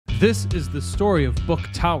This is the story of Book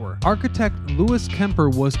Tower. Architect Louis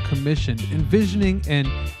Kemper was commissioned, envisioning an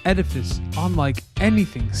edifice unlike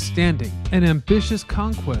anything standing. An ambitious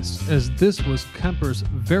conquest, as this was Kemper's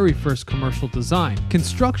very first commercial design.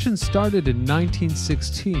 Construction started in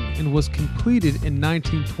 1916 and was completed in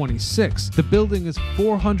 1926. The building is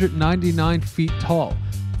 499 feet tall,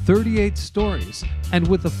 38 stories, and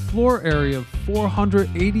with a floor area of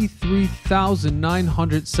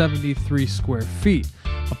 483,973 square feet.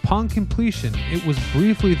 Upon completion, it was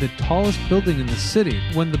briefly the tallest building in the city.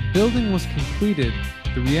 When the building was completed,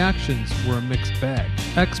 the reactions were a mixed bag.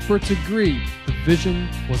 Experts agreed the vision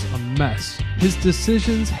was a mess. His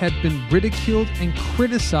decisions had been ridiculed and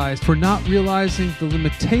criticized for not realizing the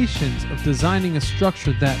limitations of designing a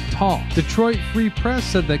structure that tall. Detroit Free Press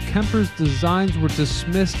said that Kemper's designs were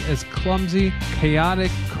dismissed as clumsy,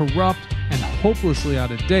 chaotic, corrupt, and hopelessly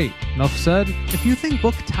out of date. Enough said. If you think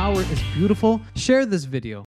Book Tower is beautiful, share this video.